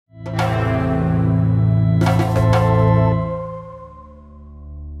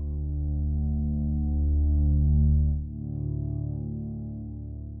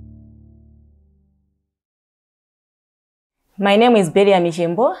My name is Beria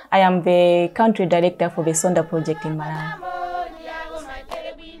Mijimbo. I am the country director for the Sonder project in Malawi.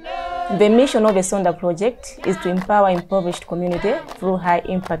 The mission of the Sonder project is to empower impoverished community through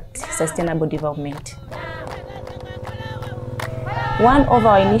high-impact sustainable development. One of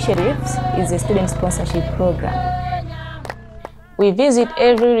our initiatives is the student sponsorship program. We visit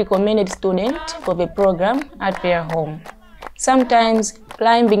every recommended student for the program at their home, sometimes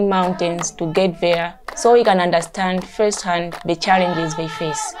climbing mountains to get there so we can understand firsthand the challenges they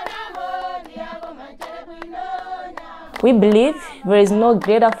face. We believe there is no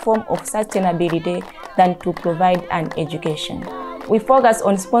greater form of sustainability than to provide an education. We focus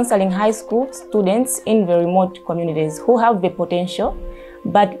on sponsoring high school students in the remote communities who have the potential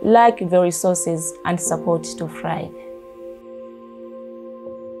but lack the resources and support to thrive.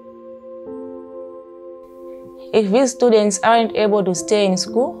 If these students aren't able to stay in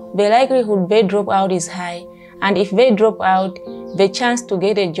school, the likelihood they drop out is high, and if they drop out, the chance to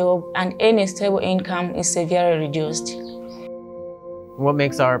get a job and earn a stable income is severely reduced. What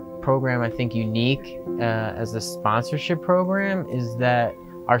makes our program, I think, unique as a sponsorship program is that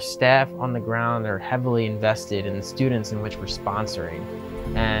our staff on the ground are heavily invested in the students in which we're sponsoring.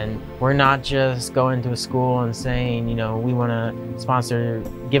 And we're not just going to a school and saying, you know, we want to sponsor,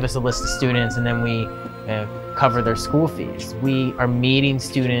 give us a list of students, and then we cover their school fees. We are meeting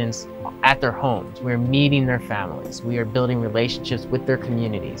students at their homes. We're meeting their families. We are building relationships with their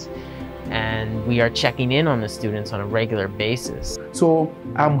communities. And we are checking in on the students on a regular basis. So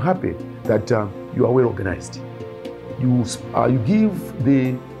I'm happy that you are well organized. You give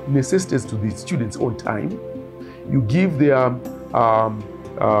the necessities to the students on time. You give their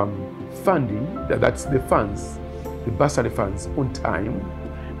funding, that's the funds, the bursary funds, on time.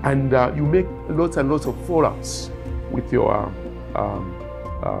 And you make lots and lots of follow-ups with your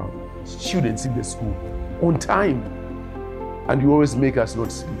students in the school on time. And you always make us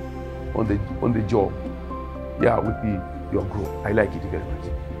not sleep on the job. Yeah, with your growth. I like it very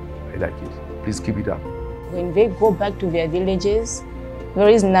much. I like it. Please keep it up. When they go back to their villages, there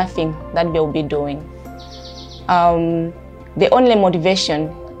is nothing that they'll be doing. The only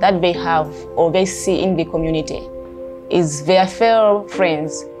motivation that they have or they see in the community is their fellow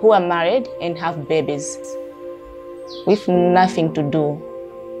friends who are married and have babies, with nothing to do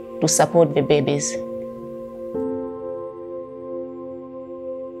to support the babies.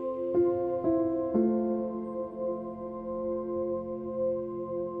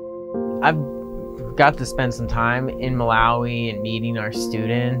 I've got to spend some time in Malawi and meeting our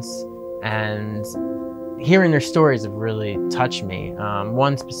students, and hearing their stories have really touched me.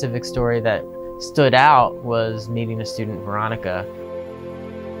 One specific story that stood out was meeting a student, Veronica.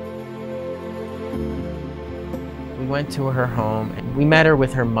 We went to her home and we met her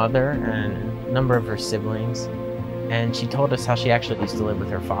with her mother and a number of her siblings, and she told us how she actually used to live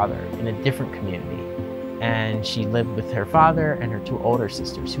with her father in a different community. And she lived with her father and her two older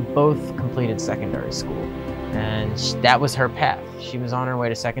sisters who both completed secondary school. And that was her path. She was on her way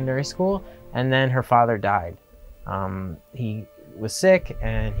to secondary school, and then her father died. He was sick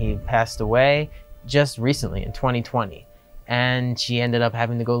and he passed away just recently in 2020. And she ended up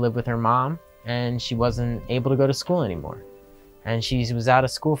having to go live with her mom, and she wasn't able to go to school anymore. And she was out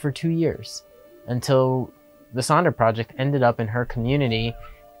of school for 2 years until the Sonder project ended up in her community,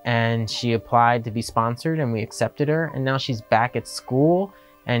 and she applied to be sponsored and we accepted her, and now she's back at school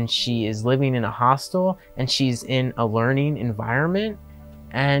and she is living in a hostel and she's in a learning environment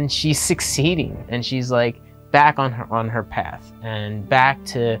and she's succeeding, and she's like back on her path and back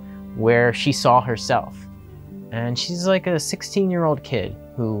to where she saw herself. And she's like a 16-year-old kid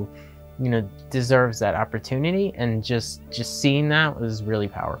who, you know, deserves that opportunity, and just seeing that was really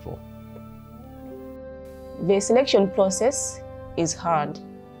powerful. The selection process is hard.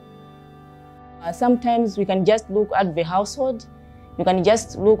 Sometimes we can just look at the household, you can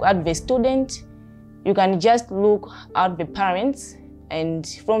just look at the student, you can just look at the parents, and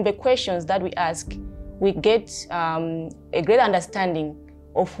from the questions that we ask, we get a great understanding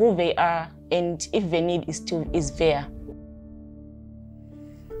of who they are and if the need is there.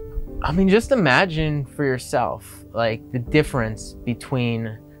 I mean, just imagine for yourself, like, the difference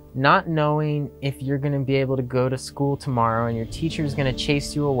between not knowing if you're going to be able to go to school tomorrow and your teacher is going to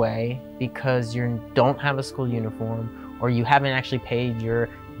chase you away because you don't have a school uniform or you haven't actually paid your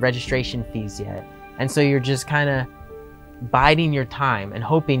registration fees yet. And so you're just kind of biding your time and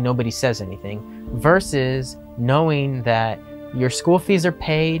hoping nobody says anything, versus knowing that your school fees are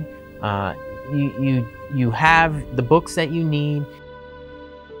paid, you have the books that you need,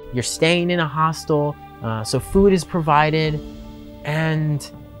 you're staying in a hostel, so food is provided,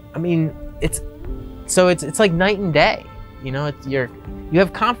 and I mean, it's like night and day. You know, you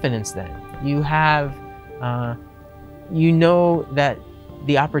have confidence then. You have, you know that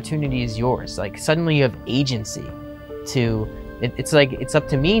the opportunity is yours. Like suddenly you have agency to, it's like, it's up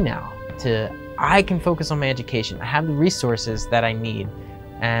to me now I can focus on my education. I have the resources that I need.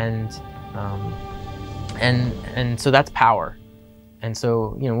 And so that's power. And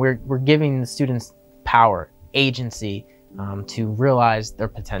so, you know, we're giving the students power, agency, to realize their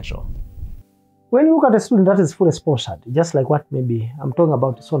potential. When you look at a student that is fully sponsored, just like what maybe I'm talking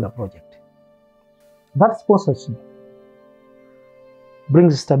about the Sonder project, that sponsorship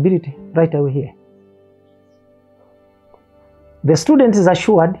brings stability right away here. The student is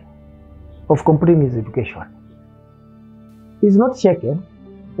assured of completing his education. He's not shaken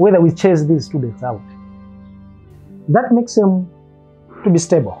whether we chase these students out. That makes him to be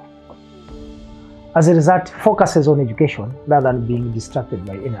stable. As a result, focuses on education rather than being distracted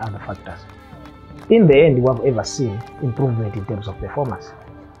by any other factors. In the end, we have ever seen improvement in terms of performance.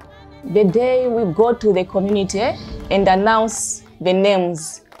 The day we go to the community and announce the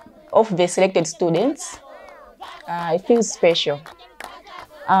names of the selected students, it feels special.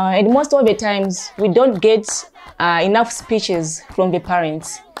 And most of the times, we don't get enough speeches from the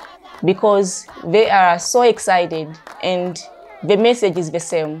parents because they are so excited and the message is the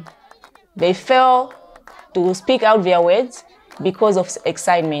same. They fail to speak out their words because of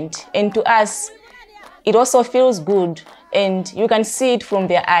excitement. And to us, it also feels good, and you can see it from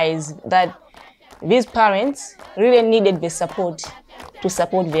their eyes that these parents really needed the support to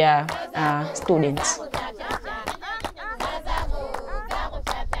support their students.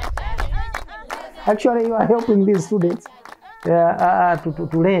 Actually, you are helping these students to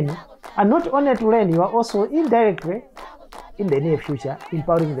learn. And not only to learn, you are also indirectly, in the near future,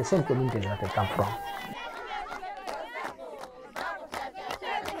 empowering the same communities that they come from.